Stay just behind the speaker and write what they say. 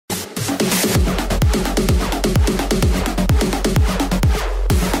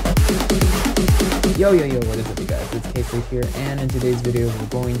Yo, what is up you guys, it's K3 here, and in today's video we're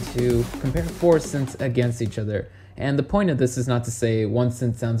going to compare 4 synths against each other. And the point of this is not to say one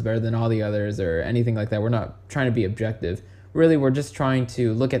synth sounds better than all the others or anything like that. We're not trying to be objective. Really, we're just trying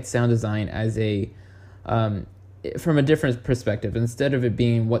to look at sound design as from a different perspective. Instead of it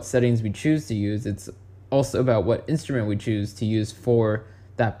being what settings we choose to use, it's also about what instrument we choose to use for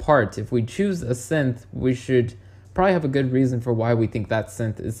that part. If we choose a synth, we should probably have a good reason for why we think that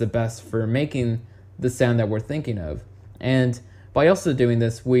synth is the best for making the sound that we're thinking of. And by also doing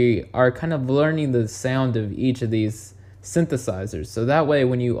this, we are kind of learning the sound of each of these synthesizers. So that way,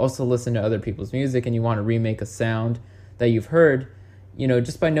 when you also listen to other people's music and you want to remake a sound that you've heard, you know,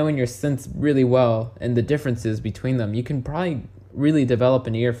 just by knowing your synths really well and the differences between them, you can probably really develop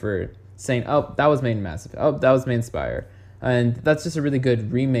an ear for saying, oh, that was made in Massive, oh, that was made in Spire. And that's just a really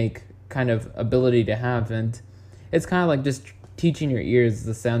good remake kind of ability to have. And it's kind of like just teaching your ears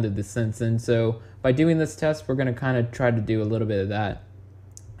the sound of the synths. And so by doing this test, we're going to kind of try to do a little bit of that.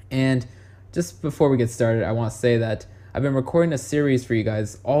 And just before we get started, I want to say that I've been recording a series for you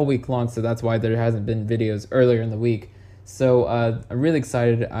guys all week long, so that's why there hasn't been videos earlier in the week. So I'm really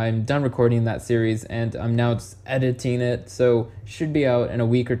excited. I'm done recording that series and I'm now just editing it. So it should be out in a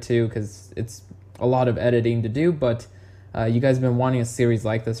week or two because it's a lot of editing to do, but you guys have been wanting a series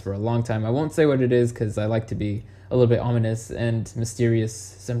like this for a long time. I won't say what it is because I like to be a little bit ominous and mysterious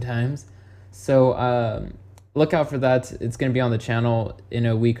sometimes. So look out for that. It's going to be on the channel in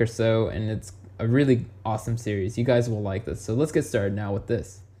a week or so, and it's a really awesome series. You guys will like this. So let's get started now with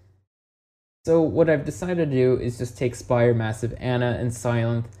this. So what I've decided to do is just take Spire, Massive, A.N.A, and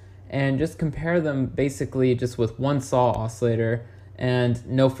Sylenth and just compare them basically just with one saw oscillator and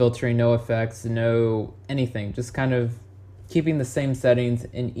no filtering, no effects, no anything. Just kind of keeping the same settings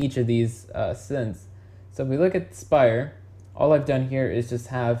in each of these synths. So if we look at Spire, all I've done here is just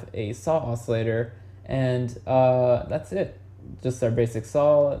have a saw oscillator, and that's it. Just our basic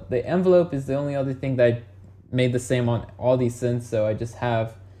saw. The envelope is the only other thing that I made the same on all these synths, so I just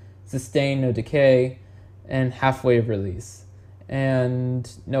have sustain, no decay, and half wave release. And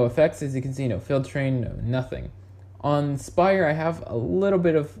no effects, as you can see, no filtering, no nothing. On Spire, I have a little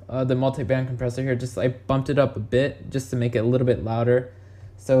bit of the multi-band compressor here. Just I bumped it up a bit just to make it a little bit louder.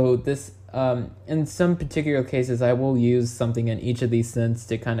 So this, in some particular cases, I will use something in each of these synths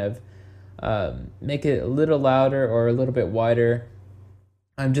to kind of make it a little louder or a little bit wider,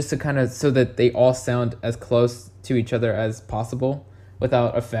 just to kind of so that they all sound as close to each other as possible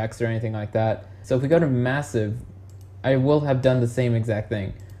without effects or anything like that. So if we go to Massive, I will have done the same exact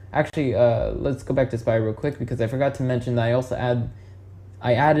thing. Actually, let's go back to Spire real quick because I forgot to mention that I also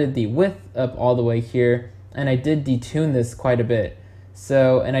added the width up all the way here, and I did detune this quite a bit.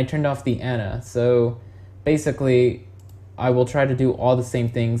 So, and I turned off the A.N.A. So basically, I will try to do all the same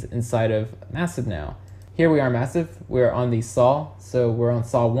things inside of Massive now. Here we are Massive, we're on the saw, so we're on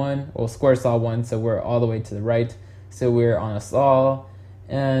saw 1, well square saw 1, so we're all the way to the right. So we're on a saw,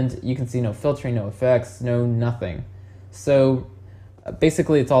 and you can see no filtering, no effects, no nothing. So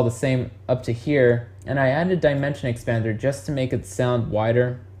basically it's all the same up to here, and I added dimension expander just to make it sound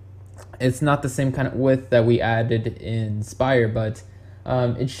wider. It's not the same kind of width that we added in Spire, but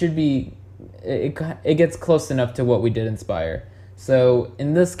it should be, it gets close enough to what we did in Spire. So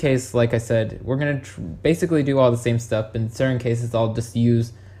in this case, like I said, we're going to basically do all the same stuff. In certain cases, I'll just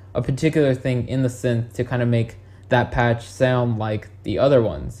use a particular thing in the synth to kind of make that patch sound like the other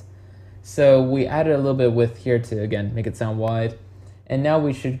ones. So we added a little bit of width here to, again, make it sound wide. And now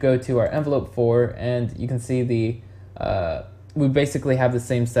we should go to our envelope 4, and you can see we basically have the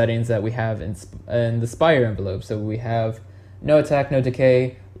same settings that we have in the Spire envelope. So we have no attack, no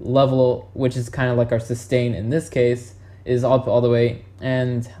decay, level, which is kind of like our sustain in this case, is up all the way,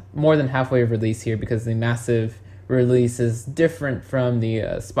 and more than halfway of release here because the Massive release is different from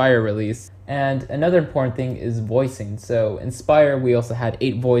the Spire release. And another important thing is voicing. So in Spire, we also had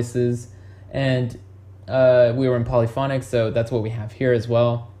 8 voices, and we were in polyphonic, so that's what we have here as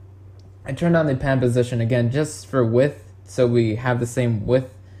well. I turned on the pan position again just for width, so we have the same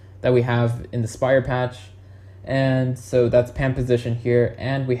width that we have in the Spire patch. And so that's pan position here,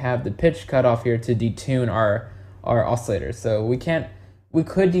 and we have the pitch cutoff here to detune our oscillator. So we could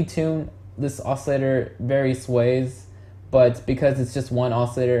detune this oscillator various ways, but because it's just one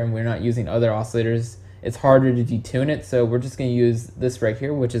oscillator and we're not using other oscillators, it's harder to detune it. So we're just going to use this right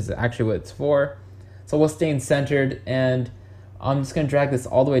here, which is actually what it's for. So we'll stay centered, and I'm just going to drag this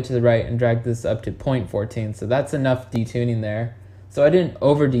all the way to the right and drag this up to 0.14. So that's enough detuning there. So I didn't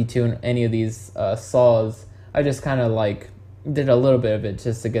over detune any of these saws. I just kind of like did a little bit of it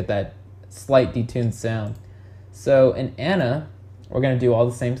just to get that slight detuned sound. So in A.N.A, we're going to do all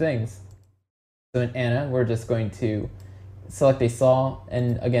the same things. So in A.N.A, we're just going to select a saw,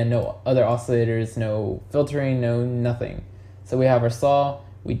 and again, no other oscillators, no filtering, no nothing. So we have our saw.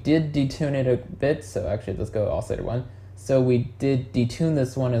 We did detune it a bit, so actually let's go oscillator 1. So we did detune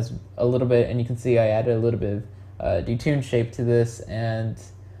this one as a little bit, and you can see I added a little bit of detune shape to this, and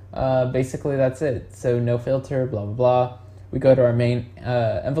basically that's it. So no filter, blah blah blah. We go to our main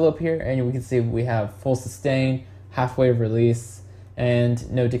envelope here, and we can see we have full sustain, half wave release, and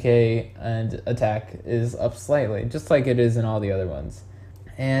no decay, and attack is up slightly, just like it is in all the other ones.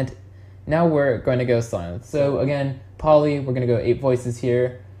 And now we're going to go Sylenth. So again, poly, we're going to go 8 voices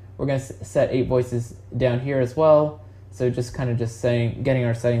here. We're going to set 8 voices down here as well. So just kind of getting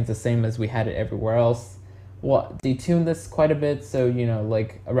our settings the same as we had it everywhere else. We'll detune this quite a bit, so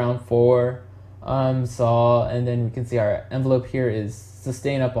like around 4 saw, and then we can see our envelope here is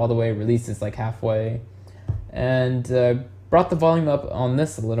sustain up all the way, release is like halfway, and brought the volume up on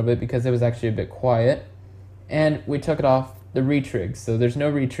this a little bit because it was actually a bit quiet, and we took it off the retrig, so there's no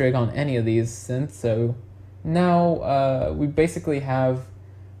retrig on any of these synths. So now we basically have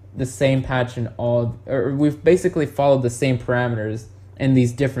the same patch in all, or we've basically followed the same parameters in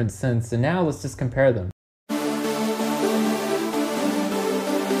these different synths, and now let's just compare them.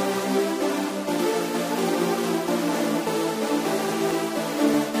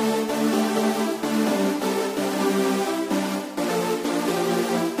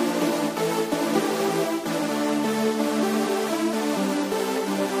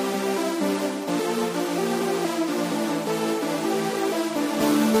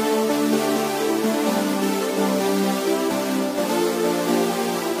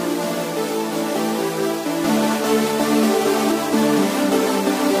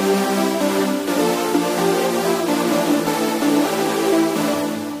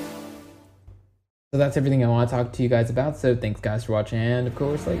 So that's everything I want to talk to you guys about. So thanks guys for watching, and of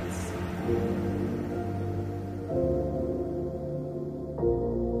course, lights.